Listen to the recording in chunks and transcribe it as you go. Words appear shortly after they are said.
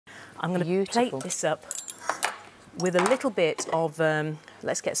I'm going to plate this up with a little bit of,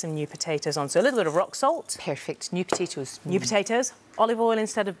 let's get some new potatoes on. So a little bit of rock salt. Perfect. New potatoes. New potatoes. Olive oil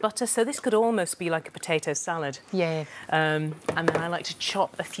instead of butter. So this could almost be like a potato salad. Yeah. And then I like to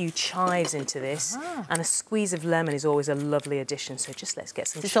chop a few chives into this. And a squeeze of lemon is always a lovely addition. So just let's get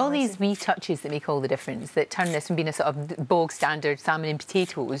some chives. It's all these wee touches that make all the difference, that turn this from being a sort of bog standard salmon and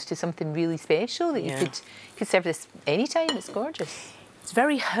potatoes to something really special that you could serve this anytime. It's gorgeous. It's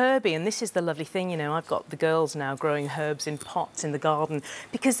very herby, and this is the lovely thing, you know, I've got the girls now growing herbs in pots in the garden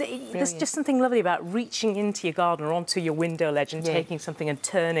because there's just something lovely about reaching into your garden or onto your window ledge and taking something and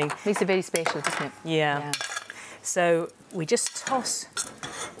turning. Makes it very special, doesn't it? Yeah. So we just toss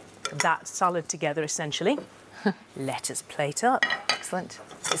that salad together, essentially. Let us plate up. Excellent.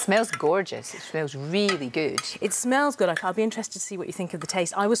 It smells gorgeous. It smells really good. It smells good. I'll be interested to see what you think of the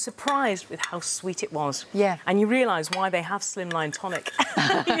taste. I was surprised with how sweet it was. Yeah. And you realise why they have slimline tonic.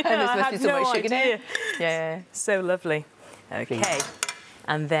 And there's must be so much sugar in it. Yeah. So lovely. Okay.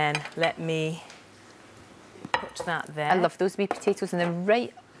 And then let me put that there. I love those wee potatoes, and they're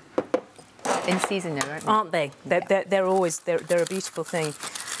right in season now, aren't they? Aren't they? They're always they're a beautiful thing.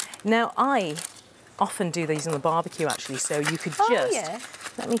 Now I often do these on the barbecue actually, so you could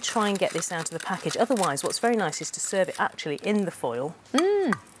just let me try and get this out of the package. Otherwise, what's very nice is to serve it actually in the foil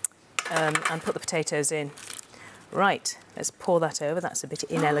and put the potatoes in. Right, let's pour that over. That's a bit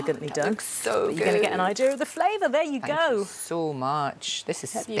inelegantly done. Looks so good. You're going to get an idea of the flavour. There you Thank go. You so much. This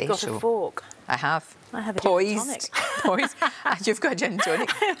is special. You've got a fork. I have. I have a gin and tonic. Poised. And you've got a gin and tonic.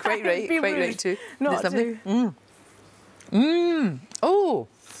 Quite right. Quite right too. Not to. Oh.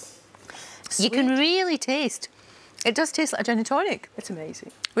 Sweet. You can really taste. It does taste like a gin and tonic. It's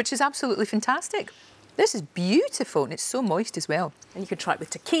amazing. Which is absolutely fantastic. This is beautiful, and it's so moist as well. And you could try it with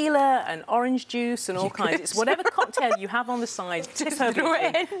tequila and orange juice and all kinds. It's whatever cocktail you have on the side, just throw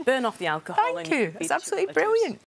it in. Burn off the alcohol. Thank you. It's absolutely brilliant.